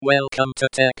Welcome to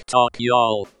Tech Talk,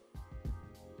 y'all.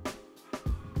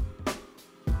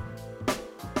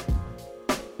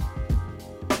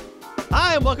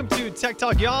 Hi, and welcome to Tech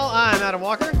Talk, y'all. I'm Adam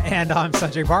Walker. And I'm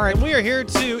Sanjay Bharat. And we are here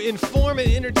to inform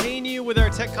and entertain you with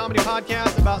our tech comedy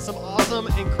podcast about some awesome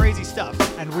and crazy stuff.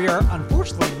 And we are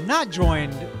unfortunately not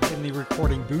joined in the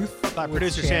recording booth By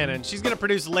producer Shannon. She's going to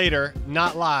produce later,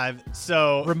 not live.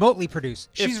 So remotely produced.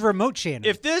 She's remote Shannon.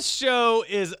 If this show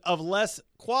is of less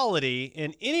quality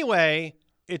in any way,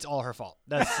 it's all her fault.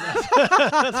 That's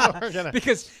what we're gonna.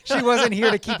 Because she wasn't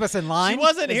here to keep us in line. She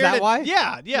wasn't Is here that to. why?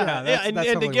 Yeah. And to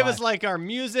totally give why. us like our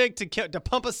music to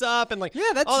pump us up and like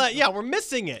that's all that. Yeah, we're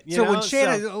missing it. So when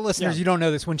Shannon, listeners, yeah. you don't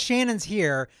know this. When Shannon's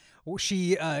here,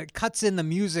 she cuts in the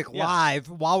music live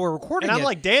while we're recording and I'm it.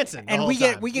 like dancing, and we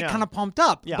get kind of pumped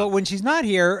up. Yeah. But when she's not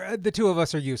here, the two of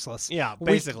us are useless. Yeah,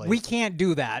 basically. We can't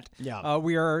do that. Yeah.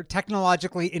 We are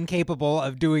technologically incapable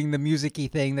of doing the music-y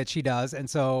thing that she does. And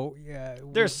so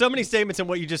there's so many statements in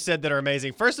what you just said that are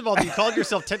amazing. First of all, you called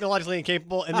yourself technologically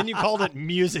incapable, and then you called it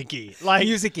music-y. Like,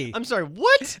 music-y. I'm sorry,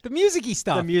 what? The music-y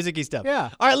stuff. The music-y stuff. Yeah.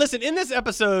 All right, listen, in this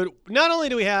episode, not only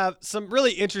do we have some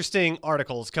really interesting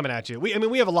articles coming at you. We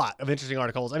have a lot of interesting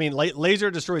articles. I mean,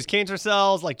 laser destroys cancer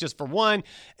cells, like just for one.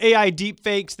 AI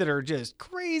deepfakes that are just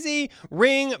crazy.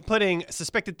 Ring putting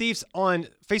suspected thieves on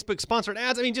Facebook-sponsored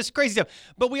ads. I mean, just crazy stuff.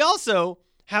 But we also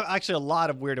have actually a lot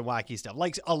of weird and wacky stuff.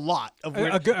 Like a lot of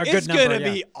weird. It's going to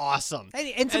be awesome.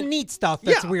 And some neat stuff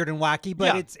that's weird and wacky,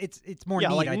 but Yeah. it's more neat.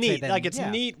 like I'd neat. say, than, Like it's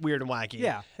neat, weird, and wacky.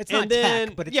 Yeah. It's not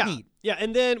tech, but it's neat. Yeah,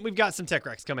 and then we've got some tech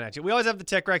wrecks coming at you. We always have the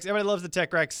tech wrecks. Everybody loves the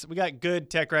tech wrecks. We got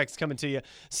good tech wrecks coming to you.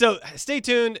 So stay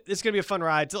tuned. It's going to be a fun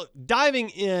ride. So diving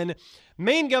in,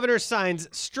 Maine governor signs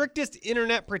strictest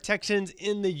internet protections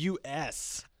in the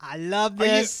U.S. I love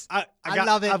this. I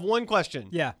love it. I have one question.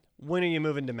 Yeah. When are you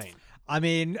moving to Maine? I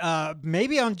mean,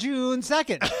 maybe on June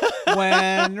 2nd,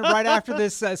 when right after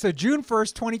this. So June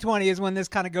 1st, 2020 is when this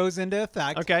kind of goes into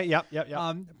effect. Okay. Yep.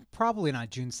 Probably not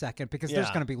June 2nd because there's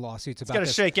going to be lawsuits about this.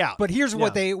 It's got to shake out. But here's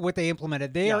what they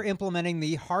implemented. They are implementing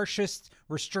the harshest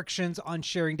restrictions on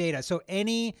sharing data. So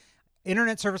any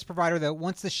internet service provider that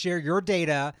wants to share your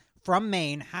data from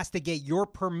Maine has to get your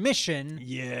permission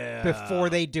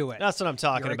before they do it. That's what I'm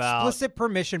talking about. Explicit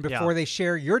permission before they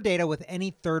share your data with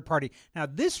any third party. Now,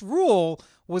 this rule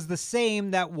was the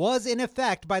same that was in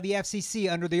effect by the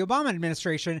FCC under the Obama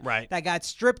administration that got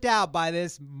stripped out by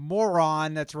this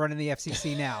moron that's running the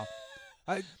FCC now.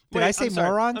 Did I say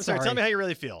moron? I'm sorry. Tell me how you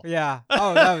really feel. Yeah.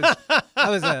 Oh, that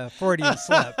was a Freudian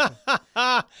slip.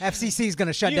 FCC is going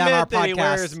to shut down our podcast. He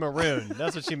wears maroon.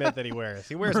 That's what she meant that he wears.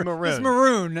 He wears maroon. It's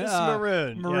maroon. It's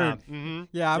maroon. Maroon. Yeah, mm-hmm.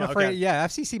 Yeah, I'm afraid. Okay. Yeah,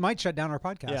 FCC might shut down our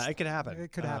podcast. Yeah, it could happen.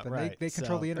 It could happen. Right. They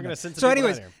control the internet. So,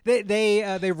 anyways,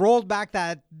 they rolled back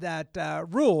that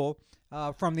rule.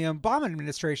 From the Obama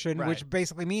administration, which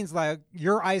basically means like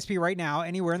your ISP right now,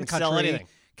 anywhere in the country,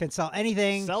 can sell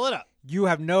anything. Sell it up. You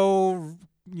have no,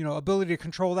 ability to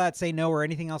control that, say no, or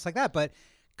anything else like that. But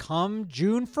come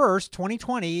June 1st,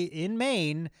 2020, in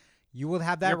Maine, you will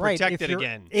have that you're right. Protected if you're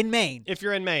again in Maine. If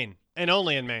you're in Maine, and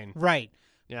only in Maine. Right.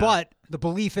 Yeah. But the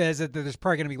belief is that there's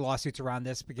probably going to be lawsuits around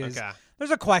this because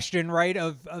there's a question, right,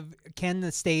 of can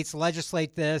the states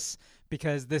legislate this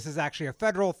because this is actually a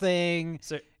federal thing.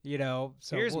 So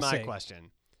here's my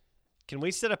question. Can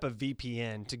we set up a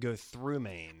VPN to go through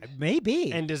Maine?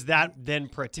 Maybe. And does that then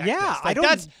protect us? Yeah, like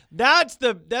that's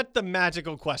the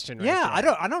magical question right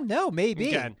there. I don't know. Maybe.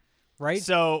 Okay. Right?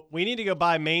 So we need to go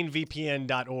buy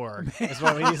mainvpn.org is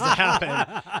what needs to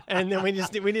happen. And then we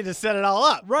need to set it all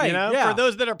up. Right. For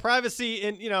those that are privacy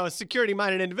and security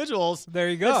minded individuals. There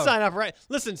you go. Let's sign up right.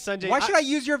 Listen, Sanjay. Why should I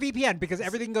use your VPN? Because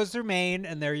everything goes through Maine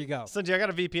and there you go. Sanjay, I got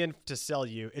a VPN to sell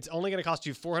you. It's only going to cost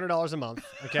you $400 a month,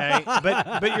 okay?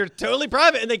 but you're totally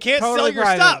private and they can't sell your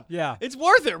stuff. Yeah. It's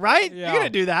worth it, right? Yeah. You're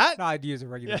going to do that. No, I'd use a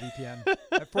regular VPN.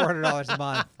 At $400 a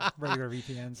month, regular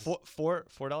VPNs.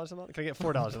 $4 a month? Can I get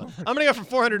 $4 a month? I'm going to go from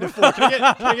 400 to 4. Can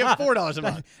I get $4 a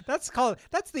month?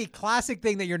 That's the classic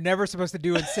thing that you're never supposed to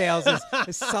do in sales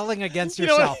is selling against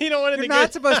yourself. You're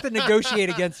not supposed to negotiate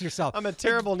against yourself. I'm a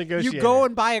terrible negotiator. You go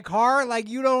and buy a car, like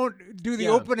you don't do the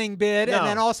opening bid and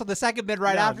then also the second bid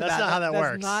after that. That's not how that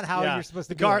works. That's not how you're supposed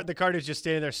to do it. The car dude's just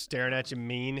standing there staring at you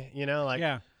mean,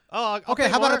 like, oh, okay,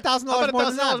 how about $1,000 more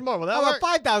than that? More? Will that how work?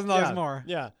 about $5,000 more?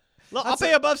 Yeah. I'll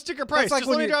pay above sticker price. Like just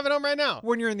let me drive it home right now.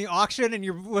 When you're in the auction and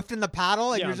you're lifting the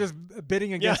paddle and you're just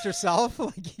bidding against yourself,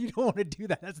 like you don't want to do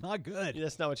that. That's not good.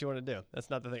 That's not what you want to do. That's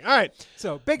not the thing. All right.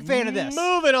 So big fan of this.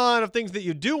 Moving on of things that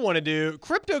you do want to do.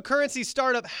 Cryptocurrency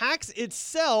startup hacks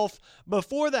itself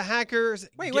before the hackers.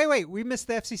 Wait. We missed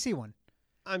the FCC one.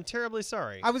 I'm terribly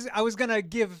sorry. I was gonna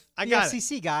give the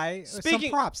FCC guy some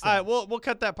props. All right, we'll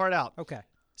cut that part out. Okay.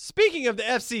 Speaking of the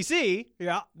FCC,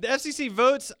 Yeah. the FCC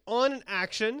votes on an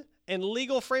action and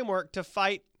legal framework to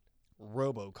fight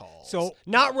robocalls. So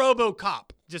not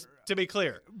RoboCop, just to be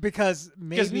clear. Because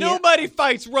nobody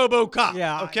fights RoboCop.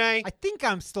 Yeah. Okay. I think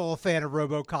I'm still a fan of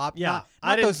RoboCop. Yeah. Not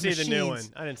I didn't those see the new one.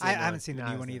 machines. I haven't seen the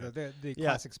new one either. The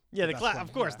classics. Yeah, the the best one.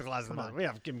 of course Yeah. the classic. Come on.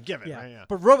 Yeah, give it. Yeah. Right, yeah.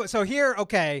 But so here,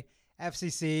 okay,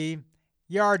 FCC,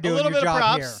 you are doing little your bit of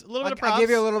job props, here. a little bit of I'll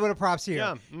give you a props. little bit of props here.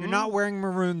 Yeah. You're not wearing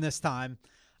maroon this time.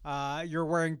 You're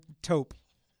wearing taupe.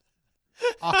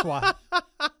 Aqua.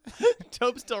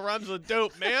 Taupe still rhymes with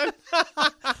dope, man.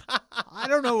 I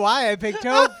don't know why I picked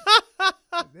taupe.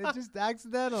 It's just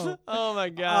accidental. Oh my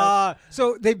god.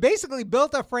 So they basically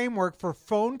built a framework for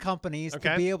phone companies Okay.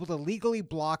 to be able to legally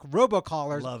block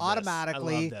robocallers Love this.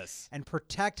 automatically I love this. and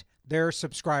protect their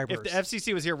subscribers. If the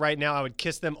FCC was here right now, I would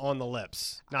kiss them on the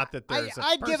lips. Not that there's a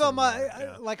I'd give person them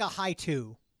there. like a high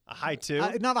 2. A high 2.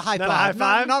 Not a high Not 5. a high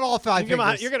 5? Not all 5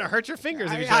 fingers. You're gonna hurt your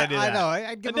fingers if you try to do that. I know.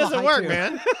 I'd give It them a doesn't high work, 2.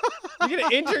 man. You're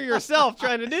gonna injure yourself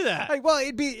trying to do that. Well,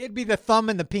 it'd be the thumb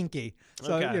and the pinky.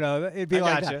 So, Okay. it'd be I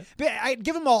like gotcha. that. But I'd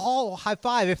give them a whole high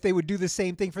 5 if they would do the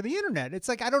same thing for the internet. It's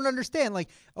like, I don't understand. Like,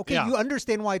 okay, Yeah. you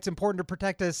understand why it's important to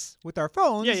protect us with our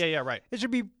phones. Yeah, right. It should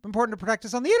be important to protect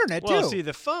us on the internet, Well, too. see,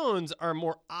 the phones are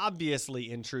more obviously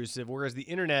intrusive, whereas the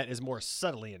internet is more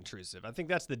subtly intrusive. I think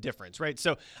that's the difference, right?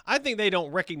 So I think they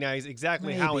don't recognize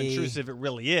exactly how Maybe. intrusive it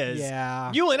really is.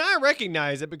 Yeah. You and I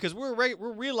recognize it because we're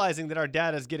realizing that our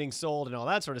data is getting sold and all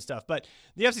that sort of stuff. But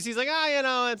the FCC's like,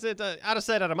 it's out of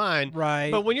sight, out of mind. Right.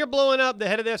 But when you're blowing up the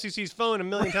head of the FCC's phone a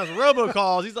million times with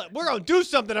robocalls, he's like, we're going to do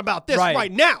something about this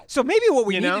right now. So maybe what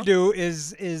we You need know? to do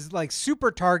is like super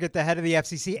target the head of the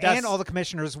FCC and all the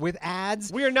commissioners with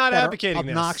ads. We are not that advocating are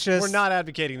obnoxious. this. We're not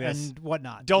advocating this. And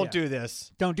whatnot. Don't Yeah. do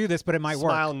this. Don't do this, but it might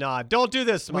Smile, work. nod. Don't do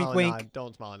this. Smile, Wink, and wink. nod.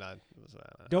 Don't smile, and nod.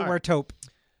 Don't All wear right. taupe.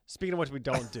 Speaking of which we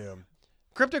don't do.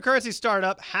 Cryptocurrency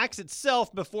startup hacks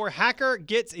itself before hacker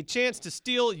gets a chance to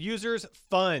steal users'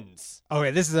 funds.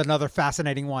 Okay, this is another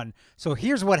fascinating one. So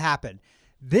here's what happened.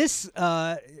 This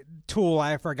tool,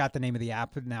 I forgot the name of the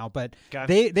app now, but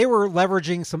they were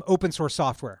leveraging some open source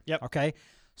software. Yep. Okay.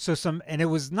 So and it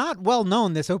was not well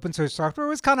known, this open source software. It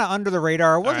was kind of under the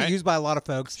radar. It wasn't used by a lot of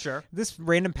folks. Sure. This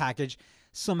random package.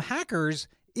 Some hackers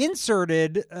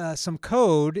inserted some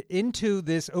code into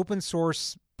this open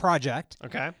source project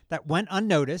that went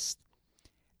unnoticed.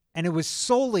 And it was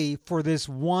solely for this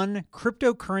one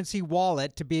cryptocurrency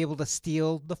wallet to be able to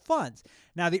steal the funds.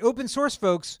 Now, the open source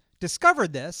folks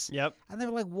discovered this. Yep. And they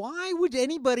were like, why would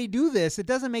anybody do this? It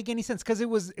doesn't make any sense because it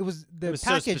was package.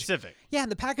 So specific. Yeah,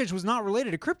 and the package was not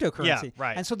related to cryptocurrency. Yeah,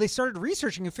 right. And so they started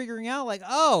researching and figuring out like,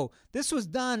 oh, this was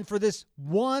done for this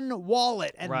one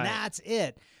wallet and that's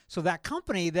it. So that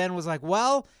company then was like,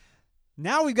 well,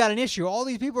 now we've got an issue. All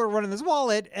these people are running this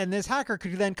wallet, and this hacker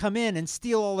could then come in and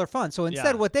steal all their funds. So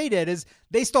instead, what they did is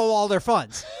they stole all their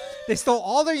funds. They stole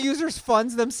all their users'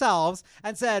 funds themselves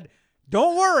and said,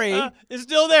 don't worry. It's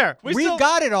still there. We've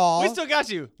got it all. We still got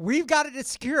you. We've got it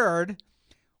secured.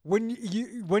 When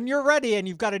you're ready and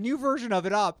you've got a new version of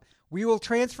it up, we will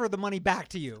transfer the money back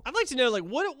to you. I'd like to know, like,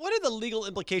 what are the legal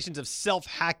implications of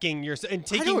self-hacking and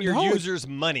taking your users'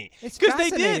 money? It's because they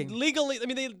fascinating. did legally. I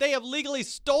mean, they have legally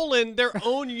stolen their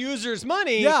own users'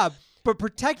 money. Yeah, but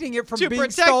protecting it from to being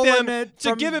protect stolen them,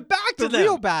 from to give it back to the them.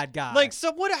 real bad guy. Like,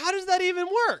 so what? How does that even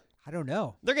work? I don't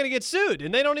know. They're gonna get sued,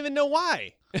 and they don't even know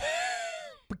why.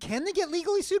 But can they get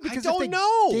legally sued? Because I don't if they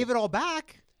know. gave it all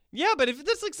back. Yeah, but if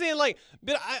that's like saying like,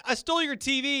 but I stole your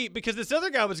TV because this other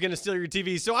guy was going to steal your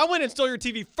TV, so I went and stole your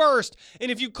TV first. And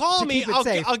if you call me,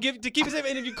 I'll give to keep it safe.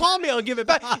 And if you call me, I'll give it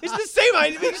back. It's the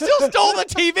same. You still stole the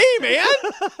TV,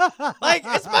 man. Like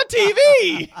it's my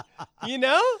TV, you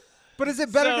know. But is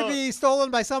it better to be stolen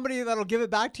by somebody that'll give it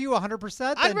back to you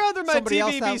 100%? I'd rather my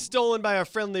TV be stolen by a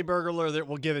friendly burglar that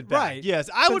will give it back. Right. Yes,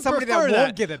 I would somebody prefer that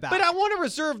won't give it back. But I want to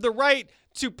reserve the right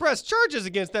to press charges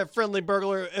against that friendly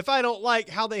burglar if I don't like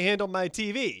how they handle my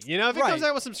TV. You know, if it comes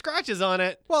out with some scratches on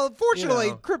it. Well, fortunately,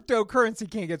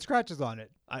 cryptocurrency can't get scratches on it.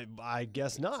 I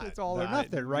guess not. It's all or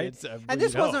nothing, right? And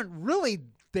this wasn't really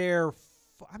their.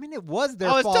 I mean, it was their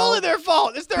fault. Oh, it's totally their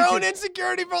fault. It's their own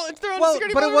insecurity fault. It's their own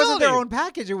insecurity but it wasn't their vulnerability. own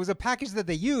package. It was a package that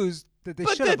they used that they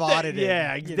should have audited.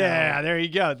 Yeah, there you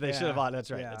go. They should have audited.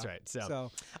 That's right. Yeah. That's right.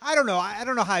 So I don't know. I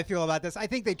don't know how I feel about this. I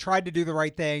think they tried to do the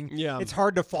right thing. Yeah. It's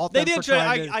hard to fault they them did for try.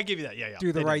 trying to I give you that. Yeah.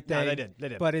 do the right thing. No, they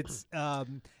did. But it's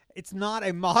it's not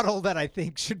a model that I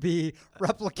think should be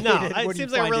replicated. No, when it you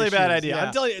seems like a find really issues. bad idea. Yeah.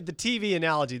 I'm telling you, the TV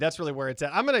analogy, that's really where it's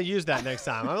at. I'm going to use that next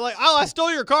time. I'm like, oh, I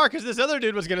stole your car because this other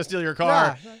dude was going to steal your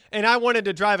car, and I wanted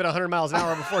to drive at 100 miles an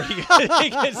hour before he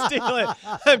could steal it.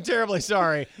 I'm terribly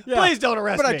sorry. Yeah. Please don't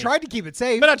arrest me. But I tried to keep it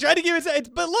safe.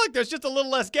 But look, there's just a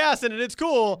little less gas in it. It's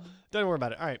cool. Don't worry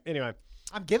about it. All right, anyway.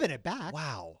 I'm giving it back.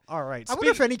 Wow. All right. I wonder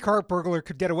if any car burglar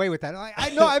could get away with that. I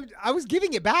know. I was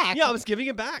giving it back. Yeah, I was giving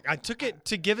it back. I took it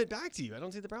to give it back to you. I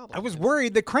don't see the problem. I was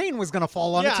worried the crane was going to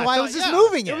fall on it, so I was just yeah,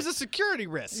 moving it. It was a security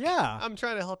risk. Yeah. I'm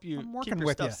trying to help you working keep your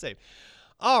with stuff you. safe.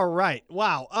 All right.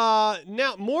 Wow.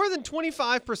 Now, more than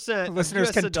 25% Listeners of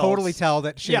US can adults, totally tell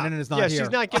that Shannon is not here. Yeah, she's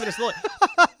not giving us a look.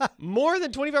 More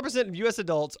than 25% of U.S.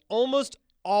 adults almost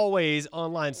always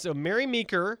online. So Mary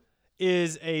Meeker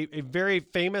is a very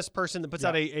famous person that puts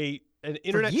out an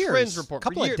internet trends report.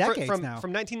 Couple of decades from now.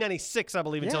 From 1996, I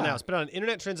believe, until now. It's put out an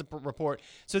internet trends report.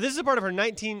 So this is a part of her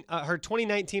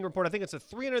 2019 report. I think it's a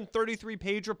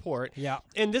 333-page report. Yeah.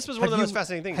 And this was one of the most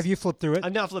fascinating things. Have you flipped through it?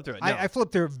 I've now flipped through it. No. I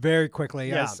flipped through it very quickly.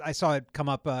 Yeah. I saw it come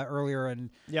up earlier, and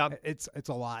it's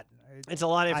a lot. It's a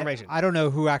lot of information. I don't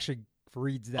know who actually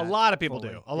reads that. A lot of people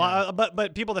fully. do. A lot,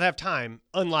 but people that have time,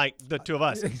 unlike the two of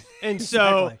us. And Exactly.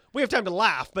 so we have time to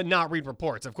laugh, but not read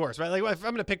reports, of course, right? Like if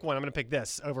I'm going to pick one, I'm going to pick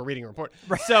this over reading a report.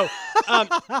 Right. So,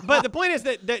 but the point is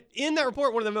that in that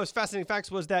report, one of the most fascinating facts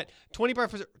was that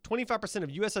 25%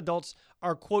 of U.S. adults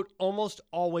are, quote, almost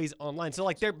always online. So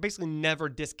like they're basically never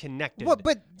disconnected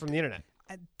from the internet.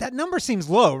 That number seems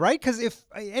low, right? Because if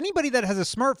anybody that has a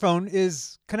smartphone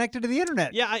is connected to the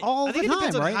internet, I think it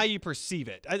depends on right? how you perceive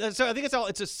it. So I think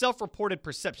it's a self-reported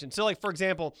perception. So, like for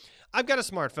example, I've got a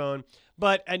smartphone,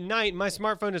 but at night my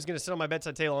smartphone is going to sit on my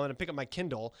bedside table. I'm going to pick up my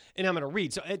Kindle and I'm going to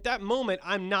read. So at that moment,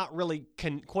 I'm not really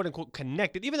quote unquote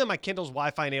connected, even though my Kindle's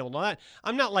Wi-Fi enabled and all that.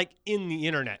 I'm not like in the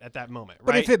internet at that moment, right?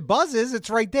 But if it buzzes, it's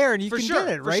right there and you can get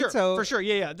it, right? For sure,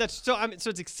 yeah. So it's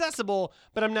accessible,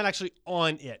 but I'm not actually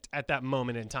on it at that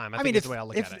moment in time. I think that's the way I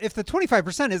look at it. If the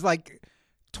 25% is like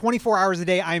 24 hours a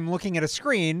day, I'm looking at a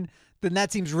screen, then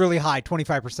that seems really high,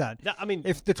 25%. I mean,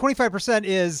 if the 25%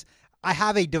 is I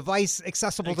have a device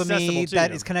accessible to me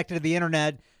that is connected to the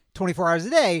internet 24 hours a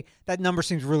day, that number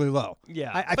seems really low. Yeah.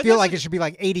 I feel like it should be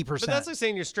like 80%. But that's like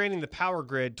saying you're straining the power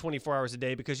grid 24 hours a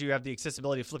day because you have the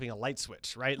accessibility of flipping a light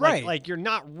switch, right? Right. Like you're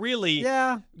not really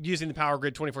using the power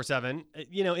grid 24/7,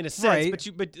 in a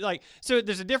sense. Right. So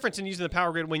there's a difference in using the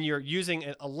power grid when you're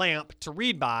using a lamp to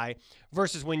read by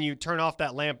versus when you turn off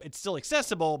that lamp, it's still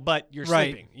accessible, but you're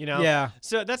sleeping, Yeah.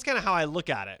 So that's kind of how I look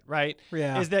at it, right?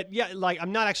 Yeah. Is that,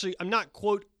 I'm not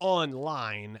quote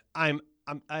online. I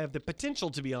have the potential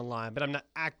to be online, but I'm not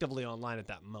actively online at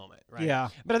that moment, right? Yeah.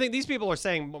 But I think these people are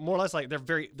saying more or less like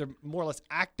they're more or less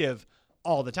active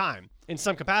all the time in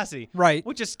some capacity, right?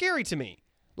 Which is scary to me.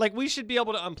 Like we should be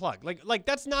able to unplug. Like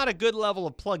that's not a good level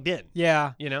of plugged in.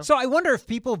 Yeah. So I wonder if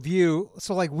people view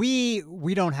like we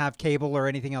don't have cable or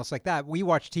anything else like that. We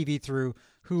watch TV through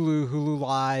Hulu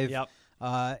Live,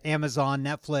 Amazon,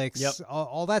 Netflix,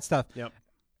 all that stuff. Yep.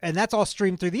 And that's all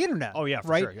streamed through the internet. Oh yeah, for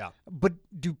right? sure, yeah. But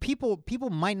do people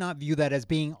might not view that as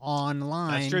being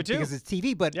online? That's true too. Because it's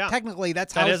TV, but technically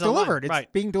that's how it's delivered. Online.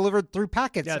 It's being delivered through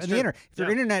packets on the internet. If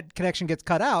your internet connection gets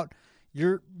cut out,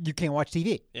 you can't watch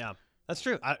TV. Yeah, that's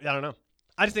true. I don't know.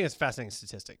 I just think it's a fascinating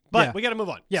statistic. But we got to move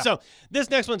on. Yeah. So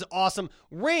this next one's awesome.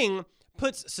 Ring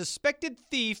puts suspected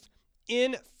thief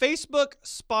in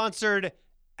Facebook-sponsored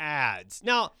ads.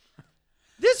 Now,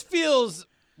 this feels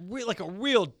like a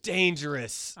real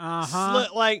dangerous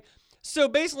so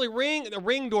basically the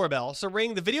Ring doorbell,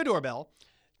 the video doorbell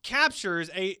captures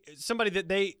somebody that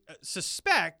they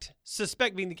suspect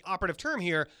being the operative term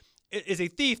here is a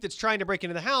thief that's trying to break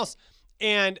into the house,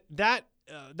 and that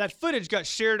footage got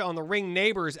shared on the Ring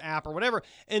Neighbors app or whatever,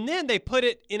 and then they put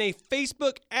it in a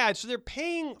Facebook ad. So they're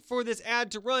paying for this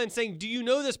ad to run saying, do you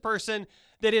know this person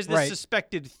that is this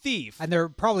suspected thief? And they're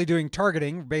probably doing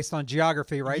targeting based on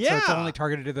geography, right? Yeah. So it's only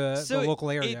targeted to the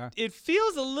local area. It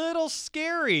feels a little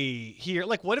scary here.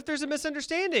 Like, what if there's a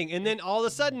misunderstanding? And then all of a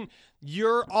sudden,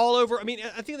 you're all over. I mean,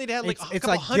 I think they'd had like a couple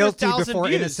 100,000 before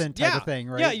views. innocent type of thing,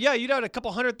 right? Yeah, you'd have a couple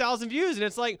 100,000 views. And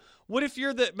it's like, what if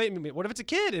what if it's a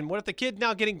kid? And what if the kid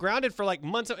now getting grounded for like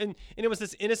months? And it was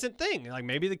this innocent thing. Like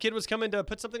maybe the kid was coming to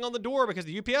put something on the door because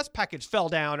the UPS package fell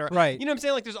down. Or, right. You know what I'm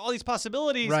saying? Like there's all these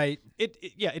possibilities. Right.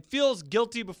 It feels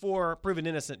guilty before proven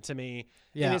innocent to me.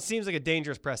 Yeah. And it seems like a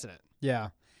dangerous precedent. Yeah.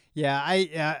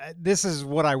 Yeah, this is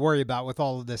what I worry about with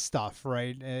all of this stuff,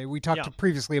 right? We talked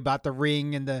previously about the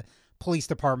Ring and the police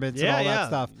departments and all that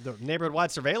stuff. The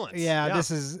neighborhood-wide surveillance. Yeah,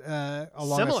 this is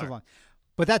along this line.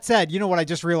 But that said, you know what I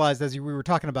just realized as we were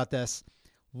talking about this?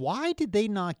 Why did they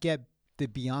not get the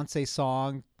Beyonce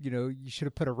song, you should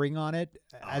have put a ring on it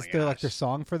as their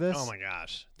song for this. Oh my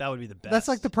gosh, that would be the best. That's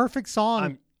like the perfect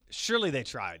song. Surely they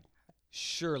tried.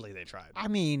 I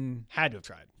mean, had to have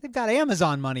tried. They've got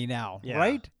Amazon money now,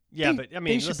 right? Yeah, but I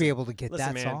mean, they should be able to get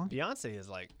that man, song. Beyonce is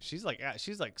she's like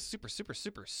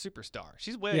superstar.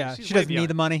 She's she doesn't need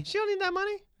the money. She don't need that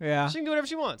money. Yeah, she can do whatever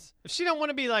she wants. If she don't want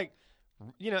to be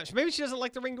maybe she doesn't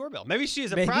like the Ring doorbell. Maybe she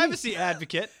is a privacy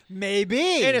advocate.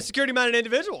 Maybe. And a security-minded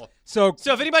individual. So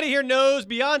if anybody here knows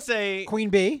Beyonce, Queen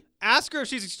Bee, ask her if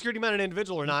she's a security-minded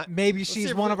individual or not. Maybe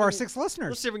she's one of our 6 listeners.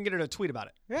 Let's see if we can get her to tweet about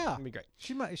it. Yeah. That'd be great.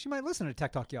 She might listen to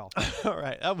Tech Talk Y'all. All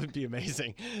right. That would be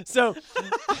amazing. So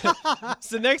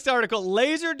next article,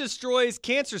 laser destroys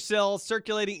cancer cells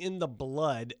circulating in the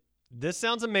blood. This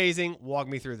sounds amazing. Walk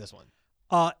me through this one.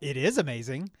 It is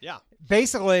amazing. Yeah.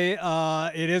 Basically,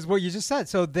 it is what you just said.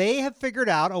 So they have figured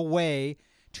out a way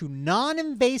to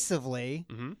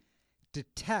non-invasively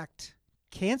detect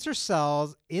cancer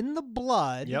cells in the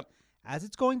blood as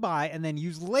it's going by, and then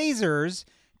use lasers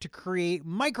to create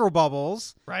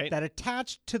microbubbles that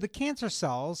attach to the cancer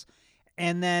cells,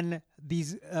 and then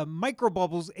these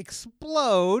microbubbles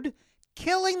explode,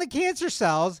 killing the cancer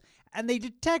cells, and they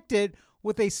detect it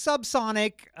with a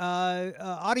subsonic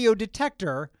audio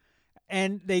detector,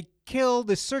 and they kill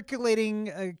the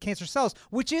circulating cancer cells,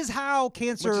 which is how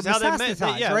cancer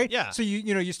metastasizes, right? Yeah. So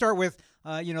you start with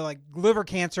like liver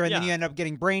cancer, and then you end up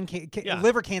getting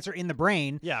liver cancer in the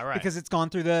brain, because it's gone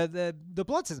through the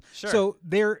blood system. Sure. So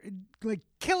they're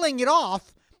killing it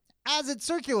off as it's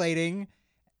circulating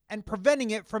and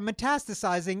preventing it from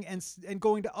metastasizing and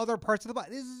going to other parts of the body.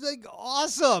 This is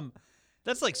awesome.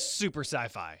 That's super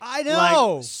sci-fi. I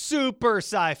know. Super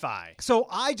sci-fi. So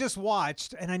I just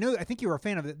watched, and I think you were a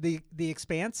fan of it, the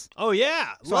Expanse. Oh, yeah.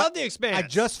 So Love The Expanse. I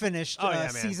just finished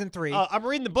season 3. I'm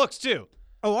reading the books, too.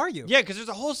 Oh, are you? Yeah, because there's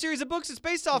a whole series of books it's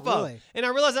based off Really? of. And I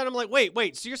realized that I'm like,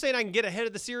 wait, so you're saying I can get ahead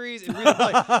of the series and read the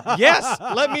book? Yes,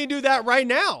 let me do that right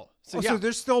now. So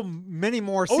there's still many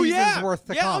more seasons worth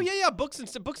to come. Books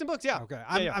and books, yeah. Okay,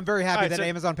 I'm very happy that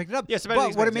Amazon picked it up. Yes,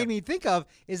 but what it made me think of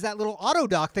is that little auto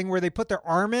dock thing where they put their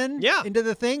arm into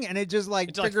the thing, and it just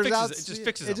figures out. It just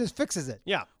fixes it. Just fixes it.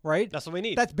 Yeah, right. That's what we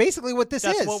need. That's basically what this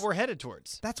is. That's what we're headed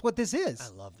towards. That's what this is.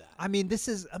 I love that. I mean, this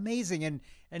is amazing,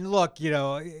 and look,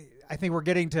 I think we're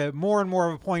getting to more and more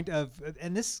of a point of,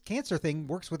 and this cancer thing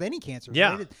works with any cancer.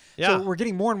 Yeah. Right? Yeah. So we're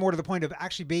getting more and more to the point of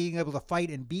actually being able to fight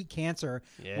and beat cancer,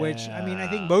 which, I mean, I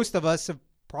think most of us have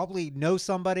probably know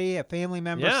somebody, a family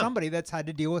member, somebody that's had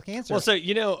to deal with cancer. Well, so,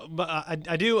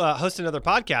 I do host another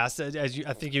podcast, as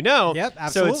I think you know. Yep,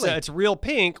 absolutely. So it's Real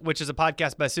Pink, which is a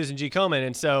podcast by Susan G. Komen.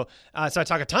 And so I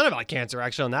talk a ton about cancer,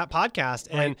 actually, on that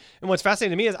podcast. Right. And what's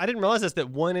fascinating to me is I didn't realize this, that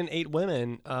 1 in 8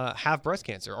 women have breast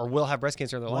cancer or will have breast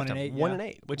cancer in their lifetime. 1 in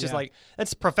 8, which is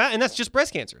that's profound. And that's just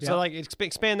breast cancer. Yep. So,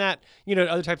 expand that, to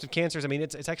other types of cancers. I mean,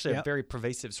 it's actually a very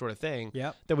pervasive sort of thing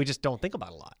that we just don't think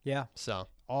about a lot. Yeah. So.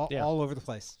 All over the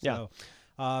place. Yeah. So,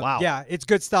 wow. Yeah, it's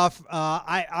good stuff.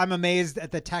 I'm amazed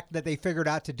at the tech that they figured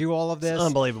out to do all of this. It's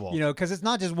unbelievable. Because it's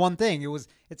not just one thing.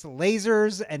 It's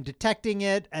lasers and detecting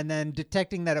it, and then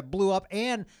detecting that it blew up,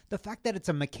 and the fact that it's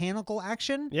a mechanical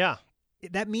action. Yeah.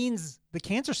 That means the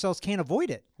cancer cells can't avoid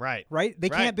it. Right. They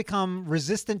can't become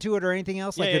resistant to it or anything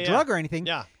else, like a drug or anything.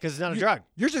 Yeah, because it's not a drug.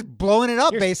 You're just blowing it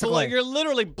up, basically. You're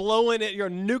literally blowing it. You're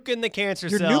nuking the cancer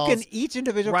cells. You're nuking each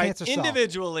individual cancer cell.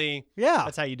 Individually. Yeah.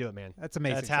 That's how you do it, man. That's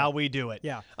amazing. That's how we do it.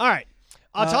 Yeah. All right.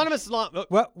 Autonomous law.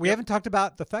 Well, we haven't talked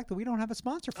about the fact that we don't have a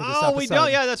sponsor for this episode. Oh, we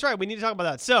don't. Yeah, that's right. We need to talk about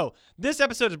that. So this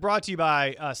episode is brought to you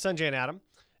by Sanjay and Adam.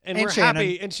 And we're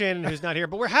happy, and Shannon, who's not here,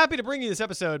 but we're happy to bring you this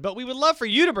episode. But we would love for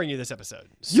you to bring you this episode.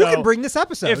 So you can bring this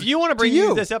episode. If you want to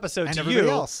bring this episode and to everybody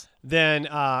you, else. Then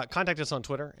contact us on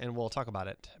Twitter, and we'll talk about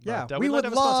it. Yeah, but, we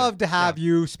would love to have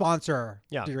you sponsor,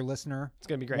 dear listener. It's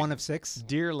going to be great. 1 of 6.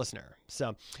 Dear listener.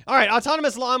 So, all right,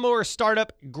 autonomous lawnmower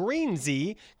startup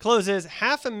GreenZ closes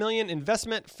 $500,000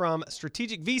 investment from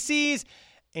strategic VCs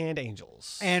and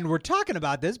angels. And we're talking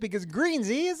about this because GreenZ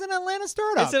is an Atlanta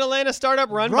startup. It's an Atlanta startup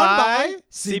run by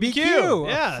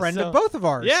CBQ, a friend of both of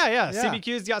ours. Yeah.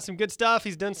 CBQ's got some good stuff.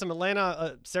 He's done some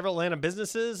several Atlanta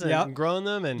businesses and grown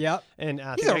them. And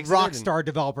he's a rock star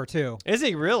developer too. Is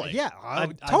he really? Yeah,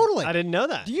 totally. I didn't know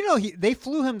that. Do you know they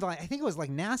flew him to, I think it was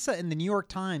like NASA and the New York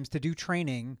Times to do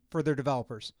training for their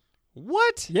developers.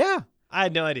 What? Yeah. I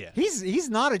had no idea. He's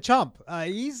not a chump.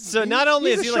 Not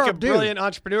only is he like a brilliant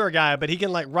entrepreneur guy, but he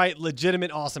can write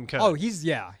legitimate awesome code. Oh, he's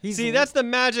that's the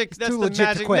magic. That's the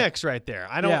magic mix right there.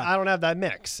 I don't have that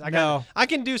mix. I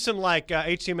can do some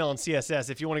HTML and CSS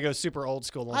if you want to go super old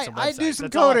school on some websites. I do some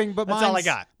that's coding, but that's all I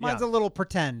got. Mine's a little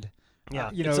pretend. Yeah,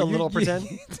 you know, it's a little pretend.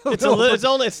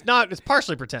 It's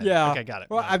partially pretend. Yeah. Okay, got it.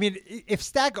 Well, I mean, if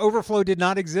Stack Overflow did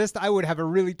not exist, I would have a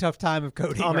really tough time of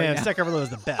coding. Oh man, now. Stack Overflow is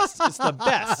the best. It's the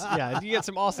best. Yeah, you get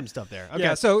some awesome stuff there. Okay.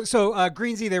 Yeah. So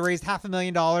Greensea, they raised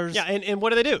 $500,000. Yeah, and what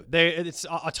do they do? It's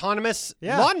autonomous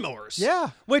lawnmowers.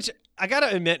 Yeah. Which I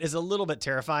gotta admit is a little bit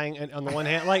terrifying on the one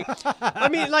hand. Like, I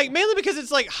mean, like mainly because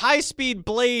it's like high speed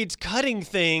blades cutting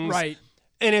things. Right.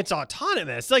 And it's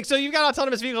autonomous. Like, so you've got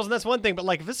autonomous vehicles, and that's one thing. But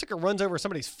like, if this sucker runs over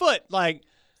somebody's foot, like,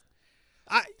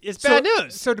 it's bad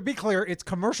news. So to be clear, it's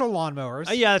commercial lawnmowers.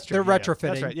 Yeah, that's true. They're retrofitting.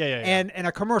 That's right. Yeah. And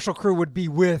a commercial crew would be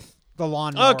with the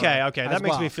lawnmower. Okay. That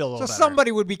makes me feel a little better. So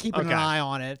somebody would be keeping an eye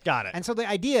on it. Got it. And so the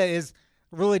idea is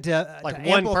really to one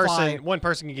amplify,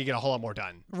 person can get a whole lot more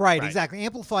done. Right. Exactly.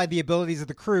 Amplify the abilities of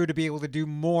the crew to be able to do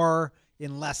more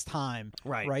in less time.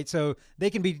 Right. So they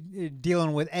can be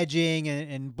dealing with edging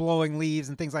and blowing leaves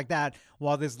and things like that,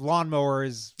 while this lawnmower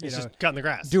is just cutting the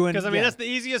grass. Because that's the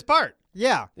easiest part.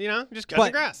 Yeah. Just cutting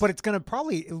the grass. But it's going to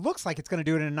it looks like it's going to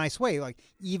do it in a nice way, like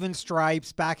even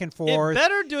stripes back and forth. It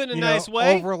better do it in a nice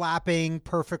way. Overlapping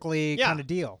perfectly kind of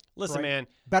deal. Listen, man.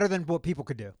 Better than what people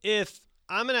could do. If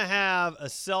I'm going to have a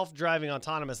self-driving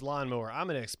autonomous lawnmower, I'm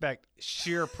going to expect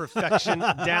sheer perfection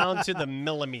down to the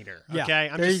millimeter. Okay?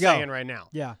 Yeah, I'm just saying right now.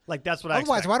 Yeah. Like, that's what I expect.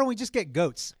 Otherwise, why don't we just get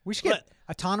goats? We should get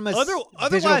autonomous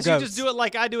Otherwise, you just do it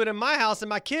like I do it in my house, and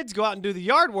my kids go out and do the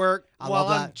yard work while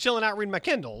I'm chilling out reading my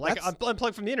Kindle. Like, I'm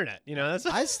unplugged from the internet.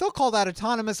 I still call that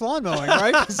autonomous lawn mowing,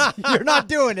 right? 'Cause you're not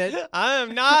doing it. I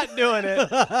am not doing it.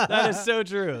 That is so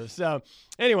true. So,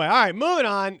 anyway, all right, moving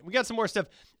on. We got some more stuff.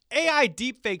 AI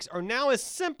deepfakes are now as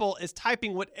simple as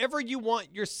typing whatever you want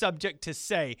your subject to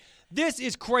say. This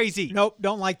is crazy. Nope,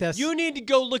 don't like this. You need to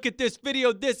go look at this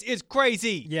video. This is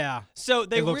crazy. Yeah. So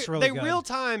they good. real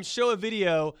time show a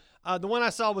video. The one I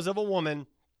saw was of a woman,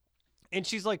 and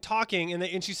she's like talking,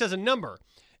 and she says a number.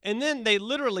 And then they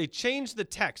literally change the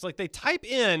text. Like, they type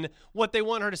in what they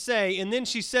want her to say, and then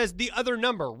she says the other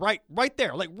number right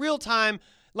there, like real time.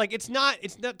 Like, it's not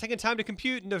taking time to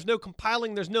compute, and there's no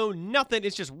compiling, there's no nothing.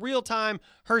 It's just real time,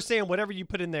 her saying whatever you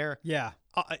put in there. Yeah.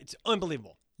 It's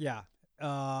unbelievable. Yeah.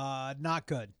 Not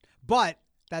good. But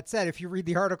that said, if you read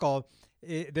the article,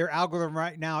 their algorithm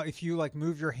right now, if you like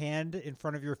move your hand in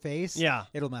front of your face,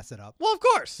 it'll mess it up. Well, of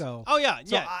course. So,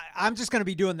 yeah. I'm just going to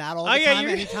be doing that all the time.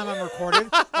 Anytime I'm recorded,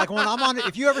 like when I'm on,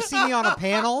 if you ever see me on a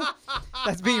panel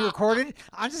that's being recorded,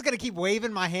 I'm just going to keep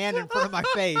waving my hand in front of my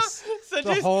face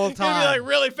the whole time. You'll be like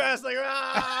really fast, like,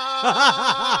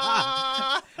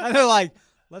 and they're like,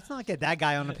 let's not get that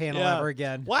guy on the panel ever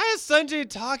again. Why is Sanjay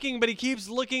talking, but he keeps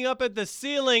looking up at the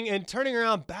ceiling and turning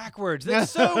around backwards?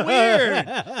 That's so weird.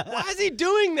 Why is he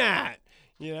doing that?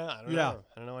 I don't know.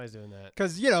 I don't know why he's doing that.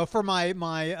 Because, for my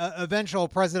eventual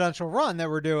presidential run that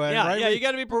we're doing, right? Yeah, you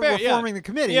got to be prepared. We're forming the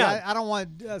committee. Yeah. I don't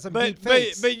want some deep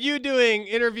fakes. But you doing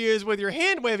interviews with your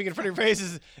hand waving in front of your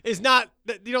face is not,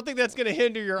 you don't think that's going to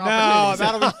hinder your opportunities? No,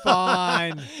 that'll be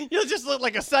fine. You'll just look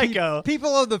like a psycho.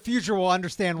 People of the future will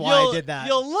understand why I did that.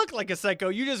 You'll look like a psycho.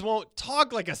 You just won't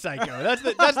talk like a psycho.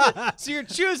 So you're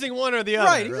choosing one or the other.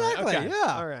 Right, exactly. Okay.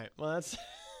 Yeah. All right. Well,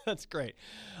 that's great.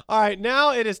 All right,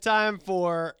 now it is time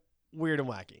for Weird and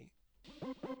Wacky.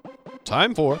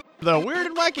 Time for the Weird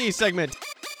and Wacky segment.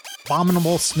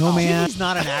 Abominable snowman. He's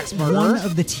not an axe murderer. One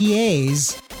of the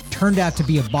TAs turned out to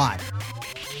be a bot.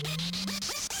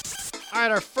 All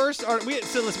right, our first art. We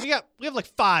have like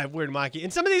 5 Weird and Wacky,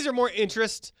 and some of these are more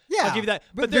interest. Yeah, I'll give you that.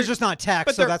 But they're just not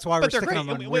text, so that's why we're sticking on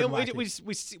Weird and Wacky.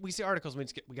 We see articles. We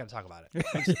got to talk about it.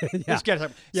 We yeah. just gotta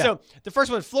talk. Yeah. So the first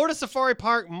one: Florida Safari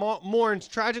Park mourns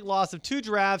tragic loss of 2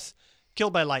 giraffes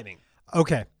killed by lightning.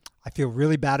 Okay. I feel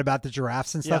really bad about the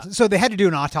giraffes and stuff. Yeah. So they had to do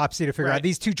an autopsy to figure out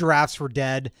these 2 giraffes were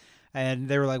dead, and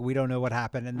they were like, we don't know what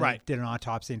happened. And they did an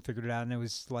autopsy and figured it out, and it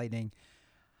was lightning.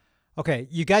 Okay,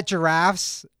 you got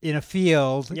giraffes in a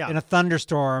field in a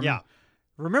thunderstorm. Yeah.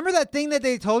 Remember that thing that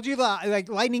they told you, like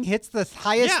lightning hits the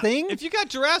highest thing? If you got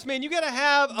giraffes, man, you got to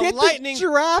have a lightning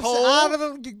giraffes pole out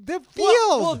of the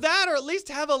field. Well, that or at least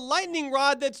have a lightning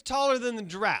rod that's taller than the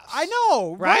giraffes. I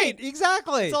know, right?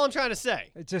 Exactly. That's all I'm trying to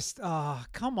say. It just,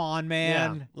 come on,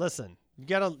 man. Yeah. Listen, you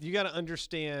gotta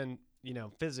understand,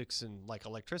 physics and like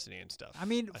electricity and stuff. I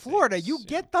mean, Florida, you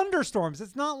get thunderstorms.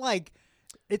 It's not like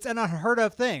It's an unheard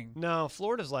of thing. No,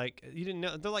 Florida's like, you didn't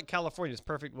know, they're like California's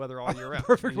perfect weather all year round.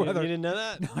 Perfect you, weather. You didn't know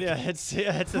that? No, yeah, it's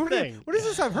a thing. What is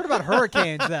this? I've heard about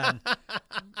hurricanes then.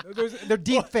 They're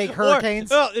deep fake hurricanes.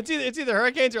 Well, it's either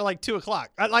hurricanes or like 2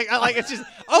 o'clock. I like it's just,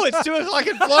 it's 2 o'clock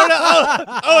in Florida.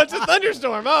 Oh, it's a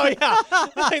thunderstorm. Oh yeah.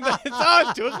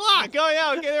 It's 2 o'clock. Oh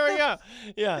yeah, okay, there we go.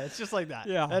 Yeah, it's just like that.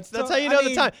 Yeah. That's how you know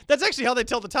the time. That's actually how they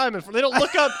tell the time. They don't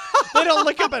look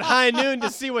up at high noon to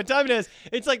see what time it is.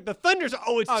 It's like the thunders.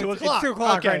 It's 2 o'clock. It's 2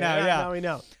 o'clock okay, right now. Yeah, now we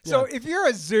know. So if you're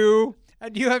a zoo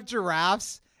and you have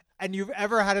giraffes and you've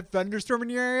ever had a thunderstorm in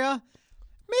your area,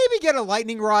 maybe get a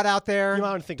lightning rod out there you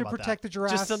want to think to about protect that. the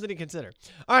giraffes. Just something to consider.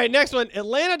 All right, next one.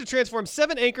 Atlanta to transform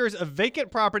 7 acres of vacant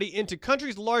property into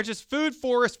country's largest food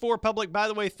forest for public. By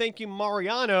the way, thank you,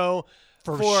 Mariano,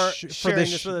 for sharing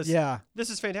this with us. Yeah. This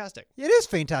is fantastic. It is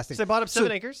fantastic. So they bought up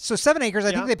 7 acres? So 7 acres,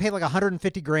 I think they paid like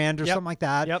 $150,000 or something like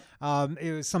that. Yep.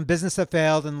 It was some business that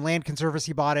failed, and Land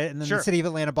Conservancy bought it, and then the city of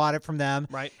Atlanta bought it from them.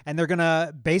 Right. And they're going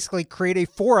to basically create a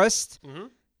forest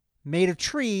made of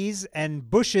trees and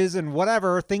bushes and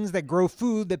whatever, things that grow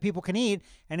food that people can eat,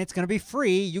 and it's going to be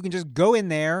free. You can just go in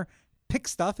there, pick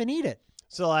stuff, and eat it.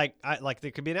 So like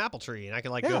there could be an apple tree, and I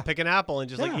can go pick an apple and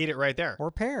just eat it right there. Or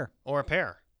a pear. Or a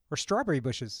pear. Or strawberry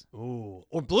bushes. Ooh.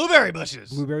 Or blueberry bushes.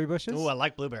 Blueberry bushes? Ooh, I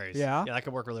like blueberries. Yeah. Yeah, that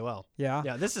could work really well. Yeah.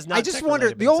 Yeah, this is not I just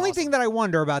wonder, the only thing that I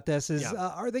wonder about this is,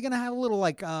 are they going to have a little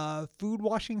food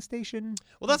washing station?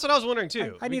 Well, that's what I was wondering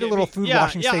too. I need a little food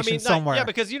washing station somewhere. Yeah,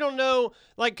 because you don't know,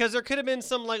 because there could have been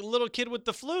some little kid with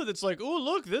the flu that's like, oh,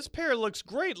 look, this pear looks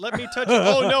great. Let me touch it.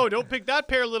 Oh, no, don't pick that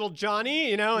pear, little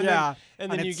Johnny, and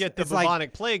then you get the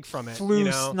bubonic plague from it. Flu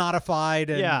snotified,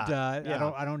 and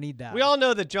I don't need that. We all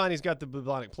know that Johnny's got the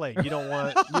bubonic plague. You don't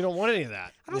want any of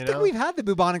that. I don't think we've had the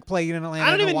bubonic plague in Atlanta. I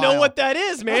don't even know what that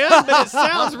is, man, but it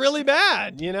sounds really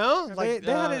bad, They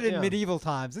had it in medieval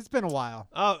times. It's been a while.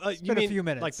 It's been a few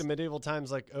minutes. Like the medieval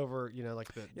times, over,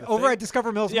 the over thing? at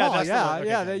Discover Mills Mall.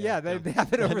 They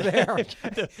have it over there.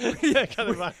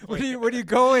 When you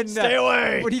go and stay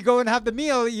away. When you go and have the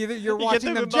meal, you're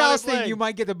watching them jousting. Plague. You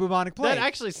might get the bubonic plague. That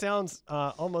actually sounds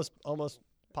almost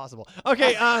possible.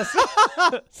 Okay. Have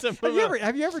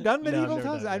you ever done medieval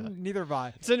times? Neither have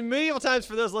I. So medieval times,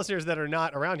 for those listeners that are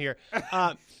not around here, basically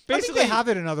I think they have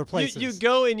it in other places. You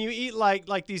go and you eat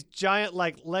like these giant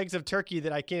legs of turkey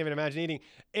that I can't even imagine eating,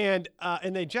 and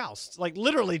they joust,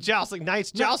 literally joust,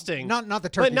 knights jousting. Not the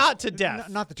turkeys, but not to death.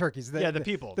 Not the turkeys. The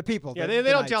people. The people. Yeah, they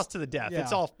don't joust to the death. Yeah.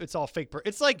 It's all fake.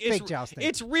 It's fake jousting.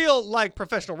 It's real, like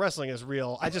professional wrestling is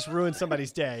real. I just ruined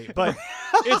somebody's day, but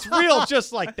it's real,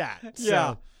 just like that. So.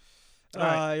 Yeah.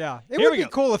 Right. It would be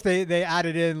cool if they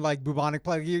added in bubonic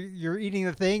plague. You're eating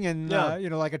the thing, and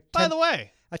like a tenth, by the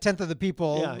way, a tenth of the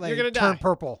people you're gonna turn die.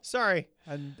 purple. Sorry,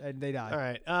 and they die. All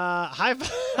right. High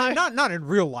five. Not in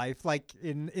real life, like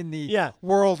in the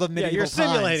world of medieval you're times.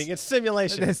 Simulating. It's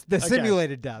simulation. The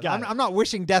simulated death. I'm not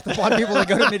wishing death upon people that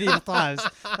go to medieval times.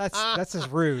 That's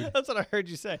just rude. That's what I heard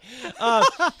you say.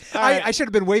 I should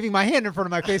have been waving my hand in front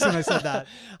of my face when I said that.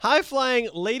 High-flying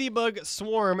ladybug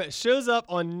swarm shows up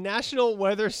on National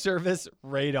Weather Service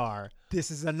radar. This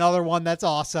is another one that's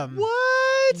awesome.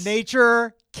 What?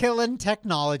 Nature killing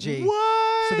technology.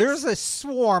 What? So there's a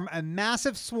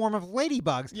massive swarm of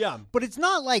ladybugs. Yeah. But it's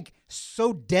not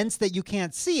so dense that you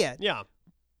can't see it. Yeah.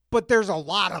 But there's a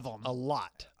lot of them. A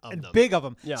lot of and them. Big of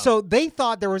them. Yeah. So they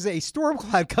thought there was a storm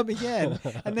cloud coming in,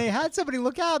 and they had somebody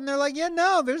look out, and they're like, yeah,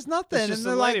 no, there's nothing. It's just and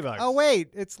they're the like, ladybugs. oh, wait,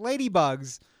 it's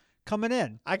ladybugs coming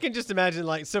in. I can just imagine,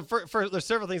 for there's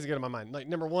several things that go to my mind.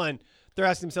 Number one, they're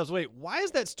asking themselves, wait, why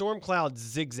is that storm cloud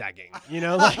zigzagging?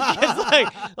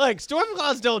 It's like storm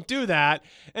clouds don't do that.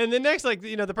 And the next,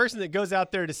 the person that goes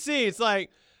out there to see, it's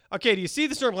like, okay, do you see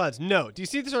the storm clouds? No. Do you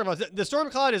see the storm clouds? The storm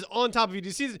cloud is on top of you. Do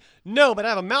you see? No, but I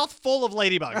have a mouth full of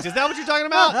ladybugs. Is that what you're talking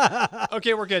about?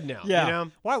 Okay, we're good now. Yeah.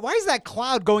 Why is that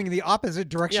cloud going in the opposite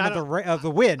direction of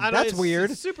the wind? That's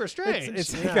weird. It's super strange.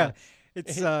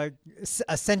 It's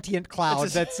a sentient cloud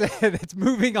that's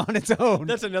moving on its own.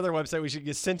 That's another website we should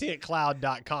get,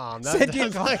 sentientcloud.com.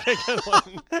 Sentient Cloud. Like a good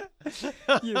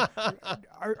one.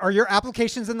 Are your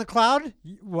applications in the cloud?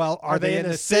 Well, are they in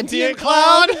the sentient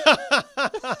cloud?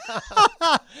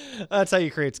 That's how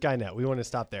you create Skynet. We want to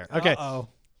stop there. Okay. Uh-oh.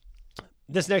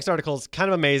 This next article is kind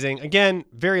of amazing. Again,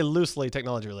 very loosely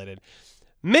technology related.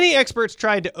 Many experts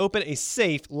tried to open a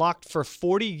safe locked for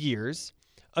 40 years.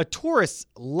 A tourist's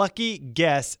lucky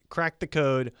guess cracked the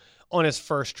code on his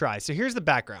first try. So here's the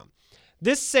background.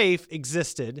 This safe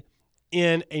existed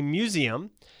in a museum,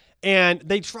 And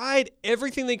they tried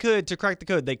everything they could to crack the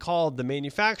code. They called the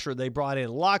manufacturer. They brought in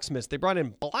locksmiths. They brought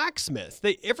in blacksmiths.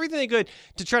 Everything they could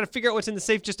to try to figure out what's in the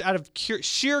safe just out of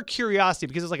sheer curiosity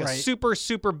because it's like a super,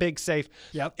 super big safe.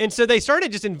 Yep. And so they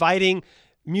started just inviting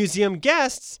museum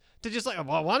guests to just like,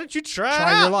 well, why don't you try it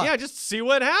out? Your luck. Yeah, just see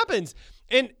what happens.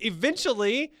 And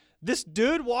eventually, this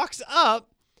dude walks up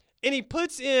and he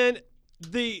puts in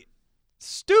the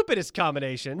stupidest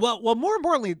combination. Well, more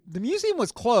importantly, the museum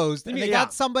was closed, and they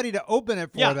got somebody to open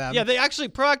it for them. Yeah, they actually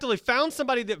proactively found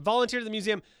somebody that volunteered at the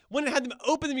museum, went and had them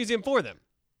open the museum for them.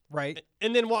 Right.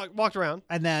 And then walked around.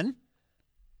 And then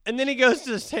he goes to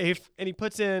the safe, and he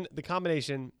puts in the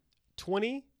combination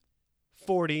 20,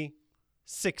 40,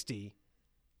 60,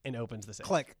 and opens the safe.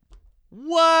 Click.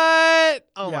 What?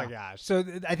 Oh, my gosh. So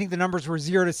I think the numbers were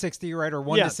 0 to 60, right? Or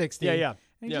 1 to 60. Yeah.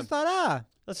 And you just thought,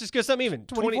 let's just go something even.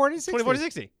 20, 40, 60. 20, 40,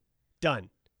 60. Done.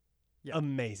 Yep.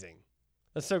 Amazing.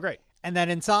 That's so great. And then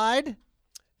inside?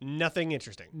 Nothing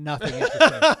interesting. Nothing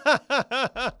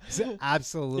interesting.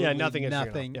 Absolutely nothing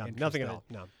interesting. Nothing at all.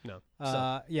 No.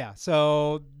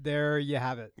 So there you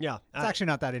have it. Yeah. It's actually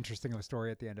not that interesting of a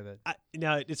story at the end of it.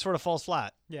 No, it sort of falls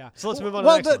flat. Yeah. So let's move on to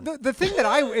the next one. The thing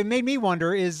that it made me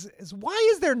wonder is why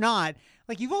is there not,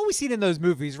 like you've always seen in those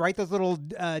movies, right? Those little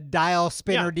dial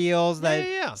spinner deals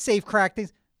that safe crack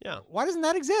things. Yeah. Why doesn't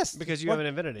that exist? Because you haven't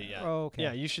invented it yet. Oh, okay.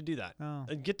 Yeah, you should do that. Oh.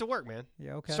 Get to work, man.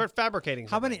 Yeah, okay. Start fabricating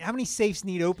something. How many safes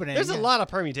need opening? There's a lot of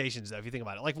permutations, though, if you think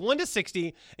about it. Like 1 to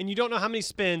 60, and you don't know how many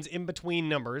spins in between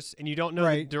numbers, and you don't know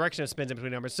the direction of spins in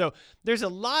between numbers. So there's a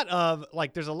lot of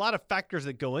factors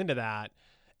that go into that.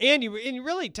 And you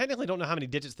really technically don't know how many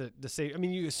digits the safe. I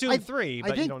mean, you assume 3,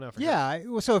 but you don't know for sure.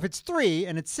 Yeah. So if it's 3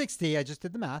 and it's 60, I just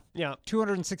did the math. Yeah.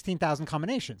 216,000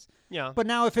 combinations. Yeah. But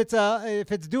now if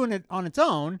it's doing it on its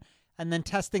own and then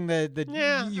testing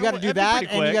you got to do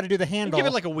that and you got to do the handle. Give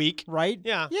it like a week. Right?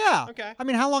 Yeah. Yeah. Okay. I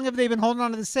mean, how long have they been holding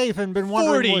on to the safe and been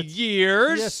wondering 40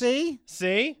 years. Yeah,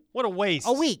 see? What a waste.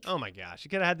 A week. Oh, my gosh. You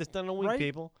could have had this done in a week,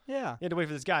 people. Yeah. You had to wait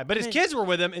for this guy. But his kids were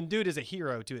with him, and dude is a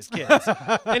hero to his kids.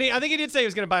 And I think he did say he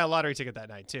was going to buy a lottery ticket that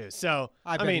night, too. So,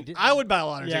 I would buy a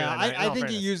lottery ticket that night. I think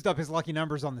he used up his lucky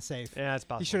numbers on the safe. Yeah, it's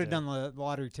possible. He should have done the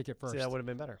lottery ticket first. See, that would have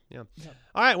been better. Yeah.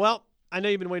 All right, well, I know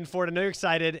you've been waiting for it. I know you're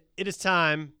excited. It is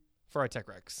time for our Tech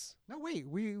Rex. No, wait.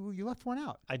 You left one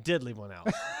out. I did leave one out.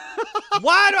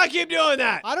 Why do I keep doing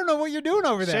that? I don't know what you're doing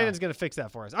over there. Shannon's going to fix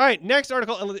that for us. All right, next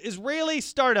article. An Israeli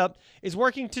startup is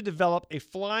working to develop a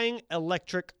flying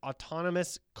electric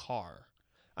autonomous car.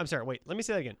 I'm sorry, wait. Let me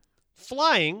say that again.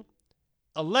 Flying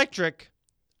electric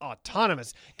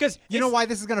autonomous. Because you know why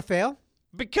this is going to fail?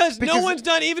 Because no one's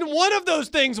done even one of those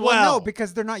things well. Well, no,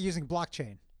 because they're not using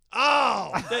blockchain.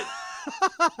 Oh,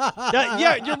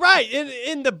 yeah, you're right.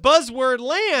 In the buzzword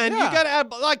land, you got to add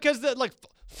because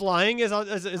flying is a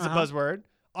buzzword.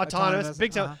 Autonomous,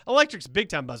 big time. Electric's big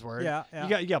time buzzword. Yeah.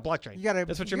 You got blockchain.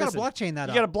 That's what you're missing. You got to blockchain that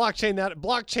up. You got to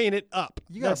blockchain it up.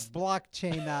 You got to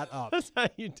blockchain that up. That's how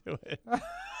you do it.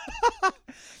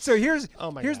 So here's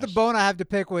the bone I have to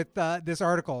pick with this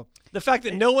article. The fact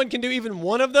that no one can do even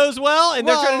one of those well, and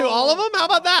they're trying to do all of them. How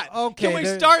about that? Okay, can we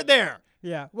start there?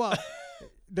 Yeah. Well.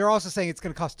 They're also saying it's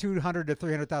going to cost $200,000 to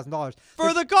 $300,000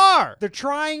 for the car. They're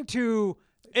trying to,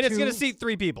 and it's going to seat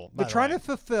 3 people. They're trying to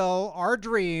fulfill our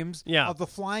dreams of the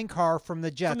flying car from the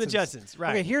Jetsons. From the Jetsons,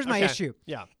 right? Okay, here's my issue.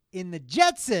 Yeah. In the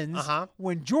Jetsons,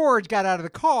 when George got out of the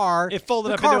car, it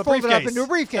folded up into a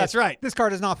briefcase. That's right. This car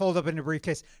does not fold up into a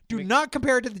briefcase. Do not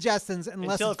compare it to the Jetsons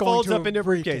unless it going folds to up into a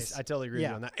briefcase. briefcase. I totally agree with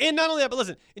you on that. And not only that, but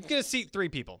listen, it's going to seat 3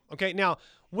 people. Okay, now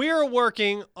we're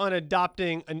working on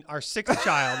adopting our 6th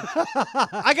child.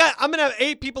 I'm gonna have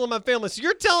 8 people in my family. So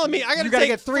you're telling me I gotta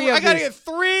get 3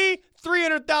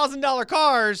 $300,000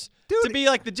 cars to be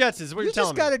like the Jetsons. Is what you're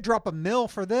telling me? You just gotta drop $1 million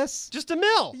for this. Just $1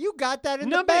 million. You got that in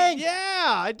the bank.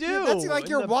 Yeah, I do. Dude, that's like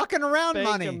you're walking around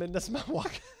money. That's my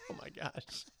walking. Oh my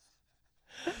gosh.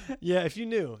 Yeah, if you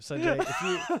knew,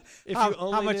 Sanjay. If you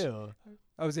only knew.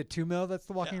 Oh, is it $2 million? That's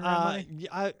the walking around money.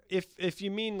 If you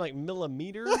mean like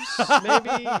millimeters,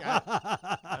 maybe.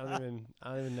 I don't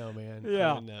even know, man.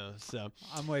 Yeah. I don't even know. So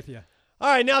I'm with you. All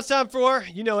right, now it's time for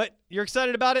it. You're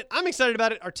excited about it. I'm excited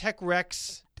about it. Our Tech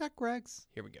Rex. Tech Rex.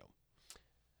 Here we go.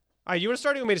 All right, you want to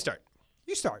start? Or you want me to start?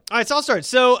 You start. All right, so I'll start.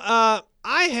 So I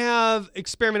have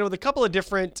experimented with a couple of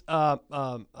different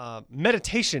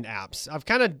meditation apps. I've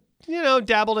kind of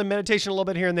dabbled in meditation a little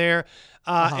bit here and there,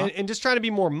 and just trying to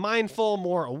be more mindful,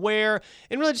 more aware,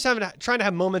 and really just trying to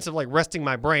have moments of like resting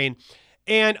my brain.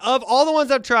 And of all the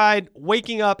ones I've tried,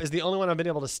 waking up is the only one I've been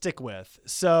able to stick with.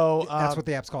 So that's what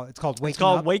the app's called. It's called Waking Up. It's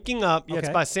called Waking Up. Yeah, okay.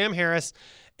 It's by Sam Harris.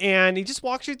 And he just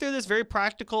walks you through this very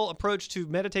practical approach to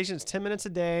meditation. It's 10 minutes a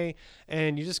day,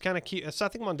 and you just kind of keep. So I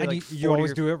think I'm gonna do like. You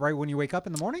always do it right when you wake up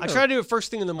in the morning. I try to do it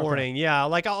first thing in the morning. Okay. Yeah,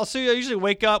 like I usually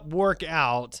wake up, work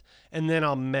out, and then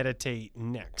I'll meditate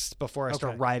next before I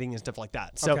start writing and stuff like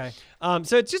that. So,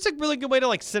 so it's just a really good way to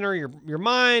like center your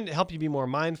mind, help you be more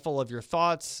mindful of your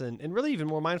thoughts, and really even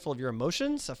more mindful of your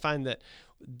emotions. I find that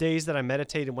days that I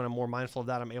meditate and when I'm more mindful of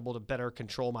that, I'm able to better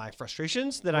control my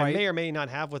frustrations that I may or may not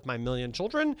have with my million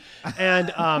children.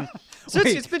 And so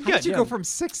it's been good. How did you go from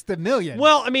 6 to million?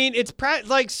 Well, I mean, it's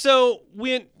so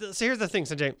here's the thing,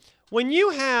 Sanjay. When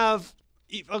you have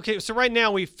so right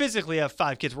now we physically have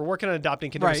 5 kids. We're working on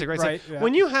adopting kid number 6, right? So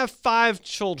when you have 5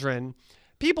 children,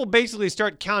 people basically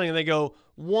start counting and they go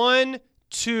 1,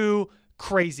 2,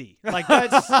 crazy. Like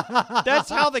that's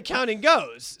how the counting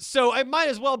goes. So it might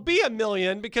as well be a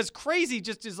million because crazy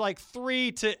just is like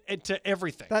 3 to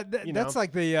everything. That's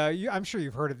like the I'm sure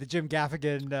you've heard of the Jim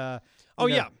Gaffigan.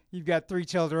 You've got 3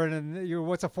 children and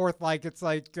what's a fourth like? It's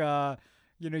like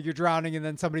you're drowning and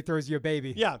then somebody throws you a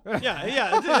baby. Yeah.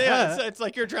 It's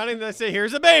like you're drowning and they say,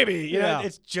 "Here's a baby." You know,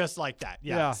 it's just like that.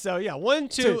 Yeah. So 1,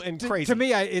 2, and crazy. To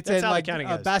me, it's in like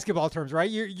basketball terms, right?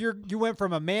 You went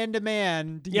from a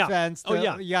man-to-man defense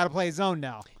to you got to play zone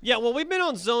now. Yeah. Well, we've been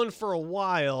on zone for a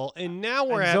while, and now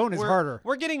zone is harder.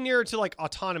 We're getting nearer to like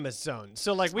autonomous zone.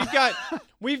 So like we've got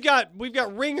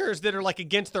ringers that are like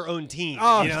against their own team.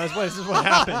 Oh. This is what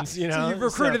happens. So you've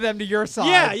recruited them to your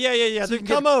side. Yeah. So they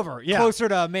come over. Yeah. Closer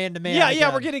to man-to-man.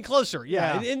 Yeah, we're getting closer.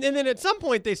 Yeah. And then at some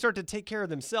point they start to take care of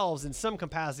themselves in some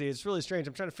capacity. It's really strange.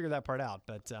 I'm trying to figure that part out,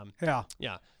 but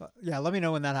let me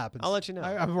know when that happens. I'll let you know.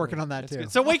 I'm working on that too.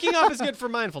 Good. So waking up is good for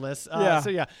mindfulness. All right,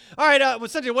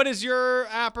 Sanjay, what is your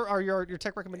app or your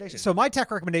tech recommendation? So my tech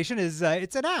recommendation is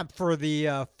it's an app for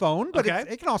the phone, but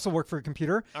it can also work for a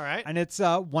computer. All right. And it's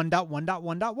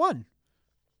 1.1.1.1.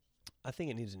 I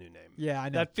think it needs a new name. Yeah, I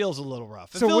know. That feels a little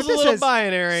rough. It feels a little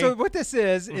binary. So what this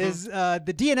is the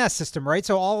DNS system, right?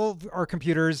 So all of our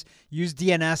computers use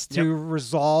DNS to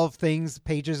resolve things,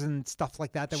 pages and stuff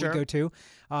like that we go to.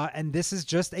 And this is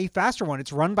just a faster one.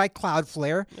 It's run by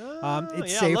Cloudflare.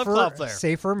 It's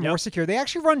safer, more secure. They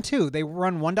actually run 2. They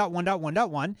run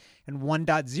 1.1.1.1 and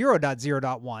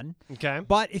 1.0.0.1. Okay.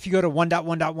 But if you go to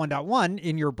 1.1.1.1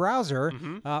 in your browser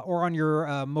or on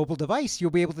your mobile device,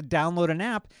 you'll be able to download an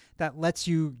app that lets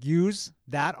you use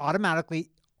that automatically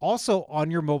also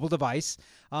on your mobile device.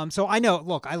 So I know,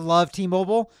 look, I love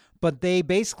T-Mobile, but they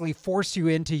basically force you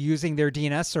into using their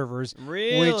DNS servers,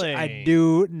 which I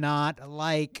do not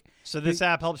like. So this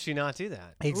app helps you not do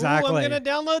that. Exactly. Ooh, I'm going to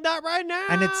download that right now.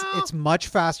 And it's much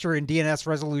faster in DNS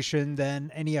resolution than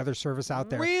any other service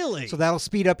out there. Really? So that'll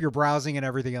speed up your browsing and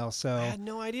everything else. So I had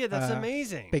no idea. That's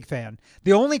amazing. Big fan.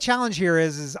 The only challenge here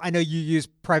is I know you use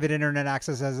private internet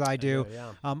access as I do.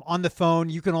 On the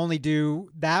phone, you can only do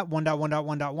that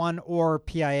 1.1.1.1 or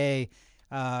PIA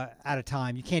at a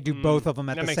time. You can't do both of them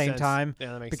at the same time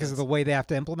because of the way they have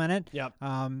to implement it. Yep.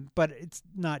 But it's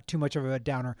not too much of a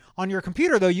downer. On your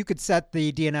computer, though, you could set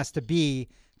the DNS to be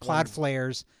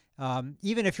Cloudflare's,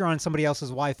 even if you're on somebody else's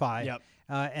Wi-Fi. Yep.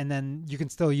 And then you can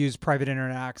still use private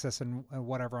internet access and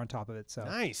whatever on top of it. So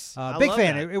nice. Big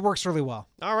fan. It works really well.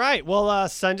 All right. Well,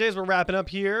 Sanjay, as we're wrapping up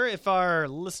here, if our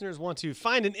listeners want to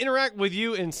find and interact with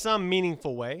you in some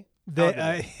meaningful way,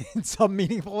 in some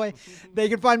meaningful way, they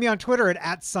can find me on Twitter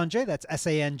at Sanjay. That's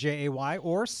SANJAY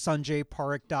or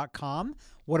sanjayparik.com.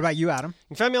 What about you, Adam? You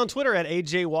can find me on Twitter at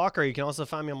AJ Walker. You can also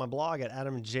find me on my blog at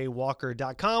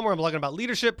adamjwalker.com, where I'm blogging about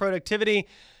leadership, productivity,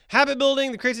 habit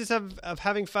building, the craziness of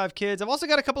having 5 kids. I've also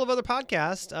got a couple of other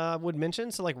podcasts I would mention.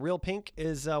 So like Real Pink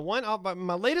is one.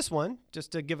 My latest one,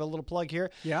 just to give a little plug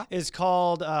here, is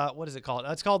called, what is it called?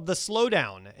 It's called The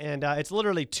Slowdown. And it's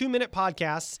literally 2-minute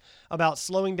podcasts about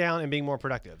slowing down and being more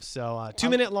productive. So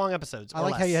 2-minute long episodes. I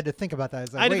like how you had to think about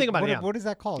that. I had to think about it. What is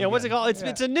that called? Yeah, what's it called? It's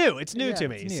new to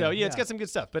me. So it's got some good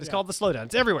stuff, but it's called The Slowdown.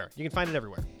 It's everywhere. You can find it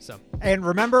everywhere. So and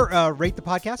remember, rate the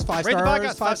podcast 5 stars. Rate the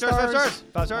podcast 5 stars.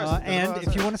 5 stars. And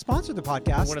if you want to sponsor the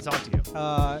podcast, I want to talk to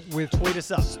you. With tweet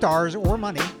us up, stars or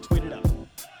money. Tweet it up. We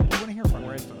want to hear from you.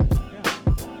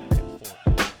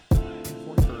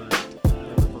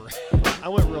 I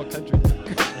went real country.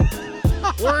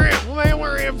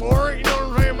 We're in for it. You know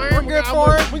what I'm saying, man? We're good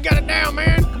for it. We got it down,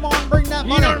 man. Come on, bring that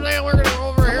money. You know what I'm saying? We're gonna go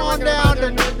over here. Come on down.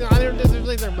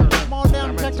 Come on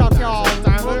down to TikTok, y'all.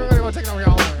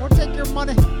 We'll take your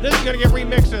money. This is gonna get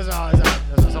remixed as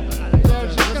something.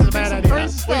 This is a bad idea.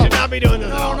 We should not be doing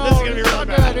this at all. This is gonna be really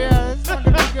bad. Yeah, it's not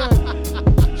gonna be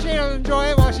good. She doesn't enjoy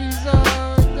it while she's, I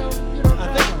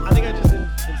think I just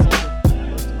insulted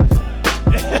most of my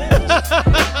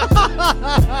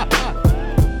friends.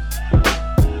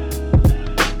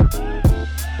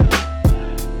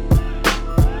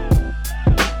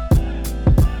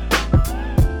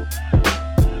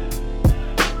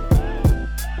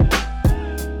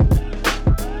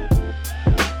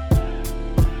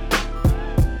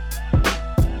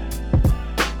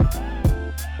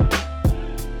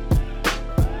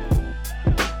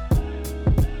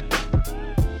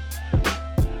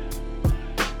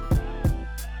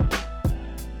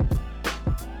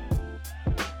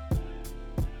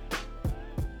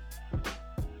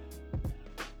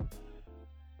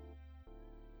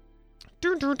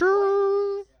 Dun, dun,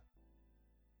 dun.